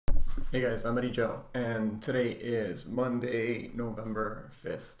Hey guys, I'm Eddie Joe, and today is Monday, November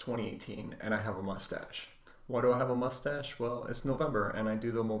 5th, 2018, and I have a mustache. Why do I have a mustache? Well, it's November, and I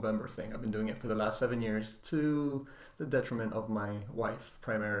do the Movember thing. I've been doing it for the last 7 years to the detriment of my wife,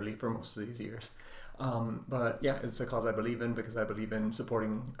 primarily, for most of these years. But yeah, it's a cause I believe in because I believe in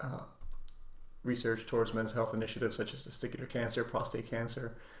supporting research towards men's health initiatives such as testicular cancer, prostate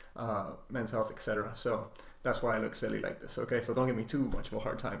cancer, men's health, etc. So that's why I look silly like this, okay? So don't give me too much of a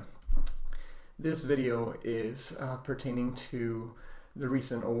hard time. This video is pertaining to the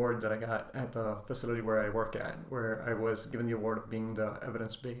recent award that I got at the facility where I work at, where I was given the award of being the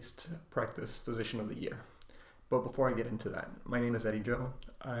evidence-based practice physician of the year. But before I get into that, my name is Eddie Joe.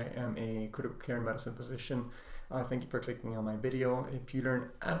 I am a critical care medicine physician. Thank you for clicking on my video. If you learn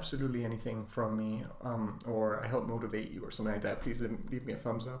absolutely anything from me or I help motivate you or something like that, please leave me a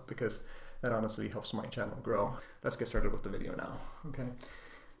thumbs up because that honestly helps my channel grow. Let's get started with the video now, okay?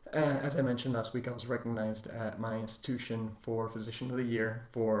 As I mentioned last week, I was recognized at my institution for Physician of the Year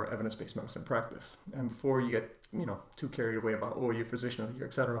for evidence-based medicine practice. And before you get, too carried away about, oh, you're Physician of the Year,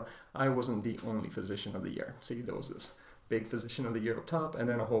 etc., I wasn't the only Physician of the Year. See, there was this big Physician of the Year up top, and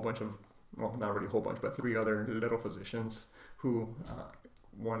then a whole bunch of, well, not really a whole bunch, but 3 other little physicians who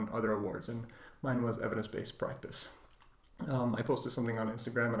won other awards, and mine was evidence-based practice. I posted something on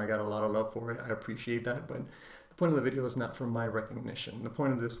Instagram, and I got a lot of love for it. I appreciate that, but the point of the video is not for my recognition. The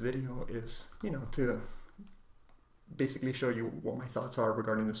point of this video is, to basically show you what my thoughts are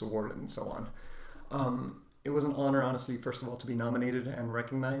regarding this award and so on. It was an honor, honestly, first of all, to be nominated and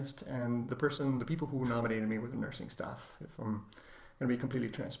recognized. And the people who nominated me were the nursing staff, if I'm going to be completely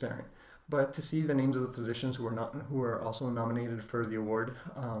transparent. But to see the names of the physicians who were also nominated for the award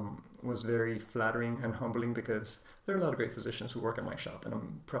was very flattering and humbling because there are a lot of great physicians who work at my shop, and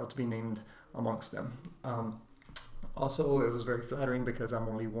I'm proud to be named amongst them. Also, it was very flattering because I'm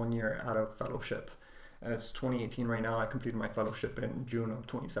only 1 year out of fellowship. It's 2018 right now. I completed my fellowship in June of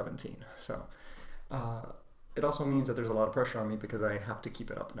 2017. So it also means that there's a lot of pressure on me because I have to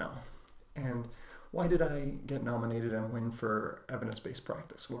keep it up now. And why did I get nominated and win for evidence-based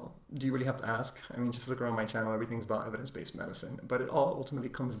practice? Well, do you really have to ask? I mean, just look around my channel, everything's about evidence-based medicine, but it all ultimately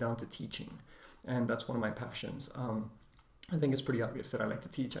comes down to teaching. And that's one of my passions. I think it's pretty obvious that I like to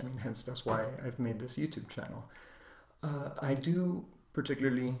teach. I mean, hence that's why I've made this YouTube channel. I do,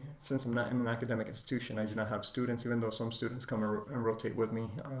 particularly since I'm not in an academic institution, I do not have students, even though some students come and rotate with me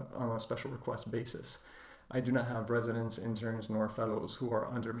on a special request basis. I do not have residents, interns, nor fellows who are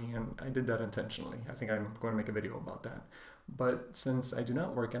under me, and I did that intentionally. I think I'm going to make a video about that. But since I do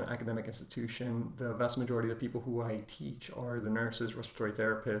not work in an academic institution, the vast majority of the people who I teach are the nurses, respiratory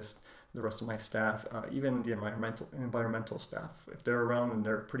therapists, the rest of my staff, even the environmental staff. If they're around and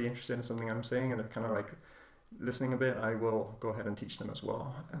they're pretty interested in something I'm saying and they're kind of like listening a bit, I will go ahead and teach them as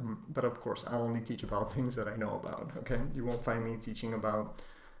well. But of course, I'll only teach about things that I know about, okay? You won't find me teaching about,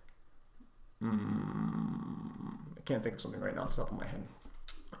 I can't think of something right now off the top of my head.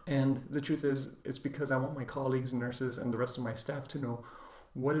 And the truth is, it's because I want my colleagues, nurses, and the rest of my staff to know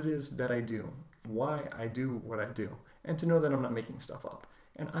what it is that I do, why I do what I do, and to know that I'm not making stuff up.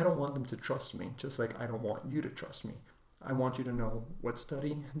 And I don't want them to trust me, just like I don't want you to trust me. I want you to know what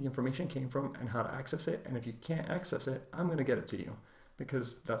study the information came from and how to access it. And if you can't access it, I'm going to get it to you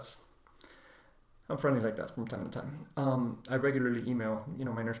because I'm friendly like that from time to time. I regularly email,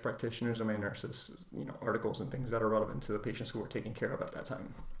 my nurse practitioners and my nurses, articles and things that are relevant to the patients who we're taking care of at that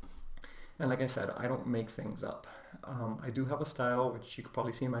time. And like I said, I don't make things up. I do have a style, which you could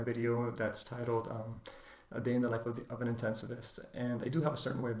probably see in my video, that's titled A Day in the Life of an Intensivist. And I do have a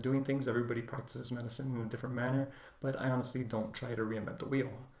certain way of doing things. Everybody practices medicine in a different manner, but I honestly don't try to reinvent the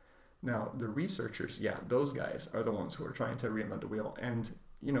wheel. Now, the researchers, yeah, those guys are the ones who are trying to reinvent the wheel. And,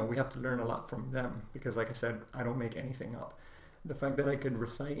 we have to learn a lot from them because, like I said, I don't make anything up. The fact that I could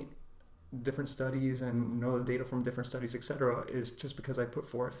recite different studies and know the data from different studies, etc., is just because I put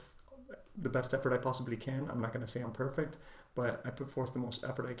forth the best effort I possibly can. I'm not going to say I'm perfect, but I put forth the most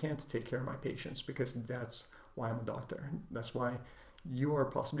effort I can to take care of my patients because that's why I'm a doctor. That's why you are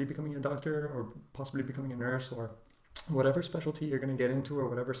possibly becoming a doctor or possibly becoming a nurse or whatever specialty you're going to get into or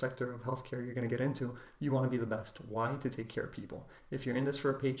whatever sector of healthcare you're going to get into. You want to be the best. Why? To take care of people. If you're in this for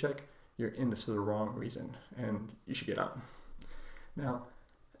a paycheck, you're in this for the wrong reason and you should get out. Now,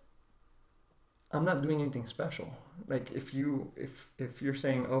 I'm not doing anything special. Like if you're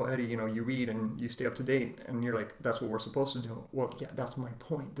saying, oh, Eddie, you read and you stay up to date and you're like, that's what we're supposed to do. Well, yeah, that's my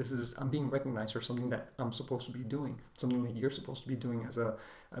point. I'm being recognized for something that I'm supposed to be doing, something that you're supposed to be doing as a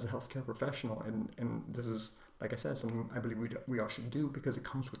healthcare professional. And this is, like I said, something I believe we all should do because it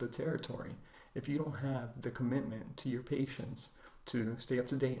comes with the territory. If you don't have the commitment to your patients, to stay up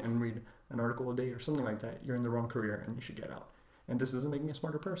to date and read an article a day or something like that, you're in the wrong career and you should get out. And this doesn't make me a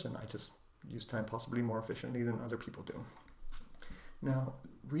smarter person. I just use time possibly more efficiently than other people do. Now,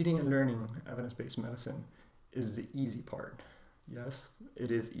 reading and learning evidence-based medicine is the easy part. Yes,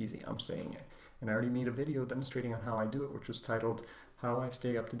 it is easy, I'm saying it. And I already made a video demonstrating on how I do it, which was titled How I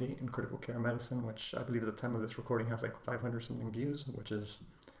Stay Up to Date in Critical Care Medicine, which I believe at the time of this recording has like 500 something views, which is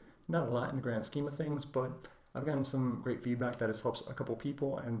not a lot in the grand scheme of things, but I've gotten some great feedback that has helped a couple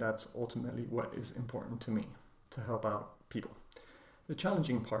people, and that's ultimately what is important to me, to help out people. The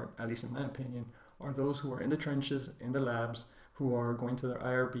challenging part, at least in my opinion, are those who are in the trenches, in the labs, who are going to their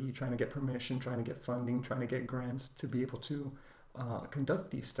IRB, trying to get permission, trying to get funding, trying to get grants to be able to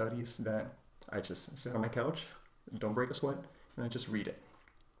conduct these studies that I just sit on my couch, don't break a sweat, and I just read it.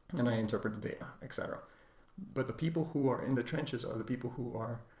 And I interpret the data, etc. But the people who are in the trenches are the people who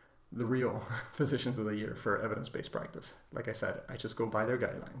are the real physicians of the year for evidence-based practice. Like I said, I just go by their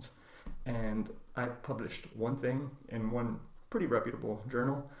guidelines. And I published one thing in one pretty reputable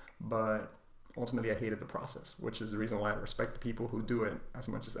journal, but ultimately I hated the process, which is the reason why I respect the people who do it as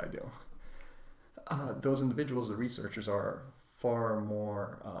much as I do. Those individuals, the researchers, are far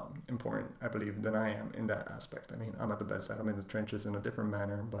more important, I believe, than I am in that aspect. I mean, I'm at the bedside, I'm in the trenches in a different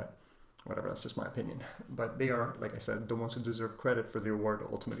manner, but whatever, that's just my opinion. But they are, like I said, the ones who deserve credit for the award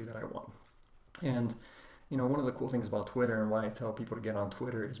ultimately that I won. And you know, one of the cool things about Twitter and why I tell people to get on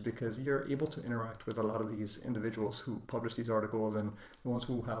Twitter is because you're able to interact with a lot of these individuals who publish these articles, and the ones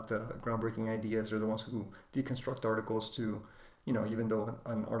who have the groundbreaking ideas, or the ones who deconstruct articles to, you know, even though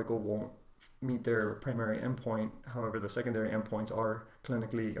an article won't meet their primary endpoint, however, the secondary endpoints are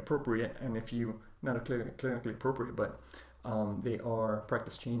clinically appropriate, and if you, not clinically appropriate, but they are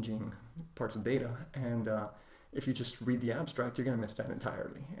practice-changing parts of data, and if you just read the abstract, you're going to miss that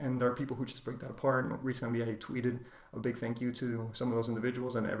entirely. And there are people who just break that apart. And recently, I tweeted a big thank you to some of those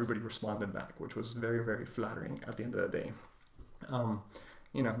individuals, and everybody responded back, which was very, very flattering at the end of the day.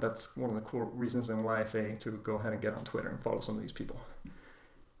 You know, that's one of the cool reasons and why I say to go ahead and get on Twitter and follow some of these people.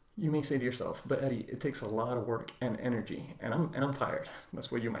 You may say to yourself, but Eddie, it takes a lot of work and energy, and I'm tired. That's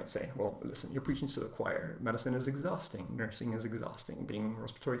what you might say. Well, listen, you're preaching to the choir. Medicine is exhausting. Nursing is exhausting. Being a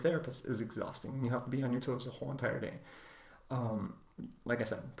respiratory therapist is exhausting. You have to be on your toes the whole entire day. Like I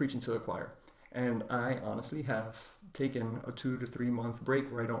said, preaching to the choir. And I honestly have taken a 2 to 3 month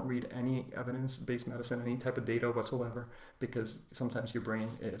break where I don't read any evidence-based medicine, any type of data whatsoever, because sometimes your brain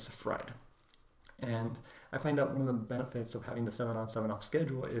is fried. And I find out one of the benefits of having the 7 on 7 off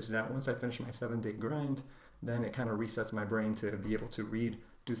schedule is that once I finish my 7-day grind, then it kind of resets my brain to be able to read,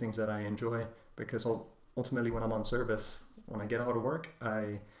 do things that I enjoy, because ultimately when I'm on service, when I get out of work,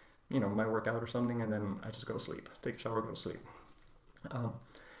 I, you know, might work out or something, and then I just go to sleep, take a shower, go to sleep.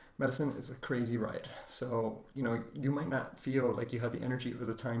 Medicine is a crazy ride. So, you know, you might not feel like you have the energy or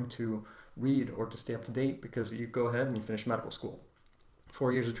the time to read or to stay up to date because you go ahead and you finish medical school.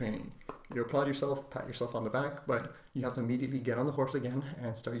 4 years of training. You applaud yourself, pat yourself on the back, but you have to immediately get on the horse again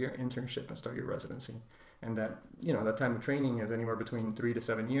and start your internship and start your residency. And that, you know, that time of training is anywhere between 3 to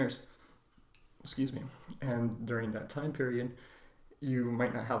 7 years. Excuse me. And during that time period, you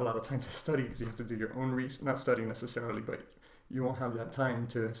might not have a lot of time to study because you have to do your own research, not study necessarily, but you won't have that time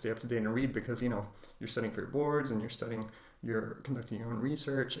to stay up to date and read because, you know, you're studying for your boards and you're conducting your own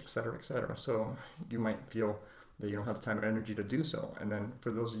research, etc., etc. So you might feel that you don't have the time or energy to do so. And then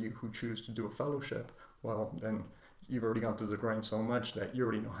for those of you who choose to do a fellowship, well, then you've already gone through the grind so much that you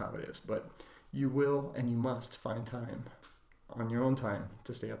already know how it is. But you will and you must find time on your own time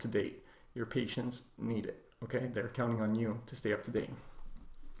to stay up to date. Your patients need it, okay? They're counting on you to stay up to date.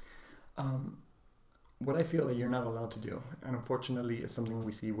 What I feel that you're not allowed to do, and unfortunately is something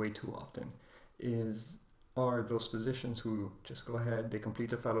we see way too often, are those physicians who just go ahead, they complete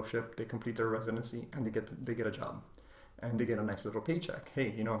their fellowship, they complete their residency, and they get a job, and they get a nice little paycheck.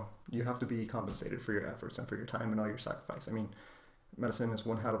 Hey, you know, you have to be compensated for your efforts and for your time and all your sacrifice. I mean, medicine is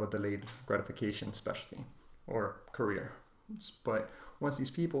one hell of a delayed gratification specialty or career. But once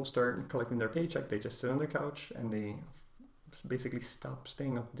these people start collecting their paycheck, they just sit on their couch and they basically stop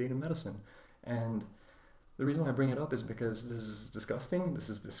staying up to date in medicine. And the reason why I bring it up is because this is disgusting, this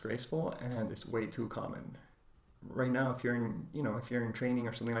is disgraceful, and it's way too common. Right now, if you're in training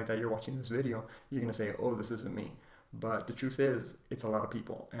or something like that, you're watching this video, you're gonna say, oh, this isn't me. But the truth is, it's a lot of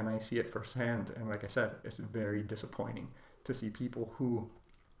people, and I see it firsthand. And like I said, it's very disappointing to see people who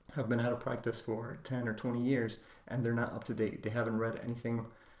have been out of practice for 10 or 20 years, and they're not up to date. They haven't read anything,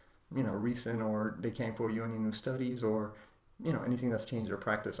 you know, recent, or they can't quote you any new studies, or, you know, anything that's changed their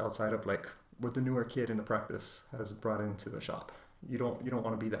practice outside of like what the newer kid in the practice has brought into the shop. You don't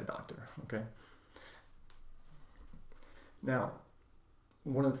want to be that doctor, okay? Now,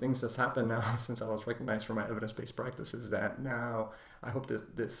 one of the things that's happened now since I was recognized for my evidence-based practice is that now I hope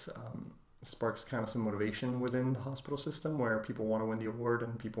that this sparks kind of some motivation within the hospital system where people want to win the award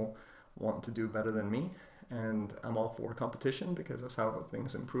and people want to do better than me. And I'm all for competition because that's how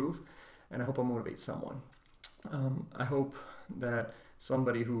things improve. And I hope I motivate someone. I hope that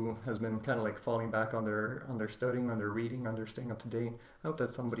somebody who has been kind of like falling back on their studying, on their reading, on their staying up to date, I hope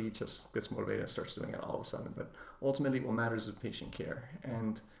that somebody just gets motivated and starts doing it all of a sudden. But ultimately what matters is patient care.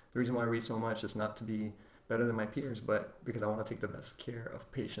 And the reason why I read so much is not to be better than my peers, but because I want to take the best care of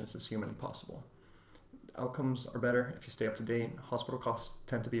patients as humanly possible. Outcomes are better if you stay up to date. Hospital costs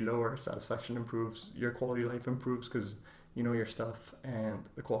tend to be lower, satisfaction improves, your quality of life improves because you know your stuff, and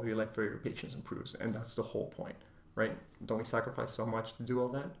the quality of life for your patients improves. And that's the whole point, right? Don't we sacrifice so much to do all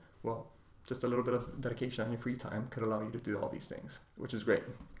that? Well, just a little bit of dedication on your free time could allow you to do all these things, which is great.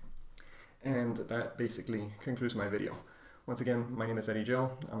 And that basically concludes my video. Once again, my name is Eddie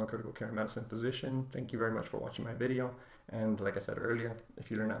Joe. I'm a critical care medicine physician. Thank you very much for watching my video. And like I said earlier, if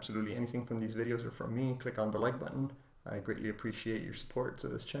you learn absolutely anything from these videos or from me, click on the like button. I greatly appreciate your support to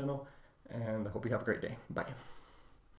this channel, and I hope you have a great day. Bye.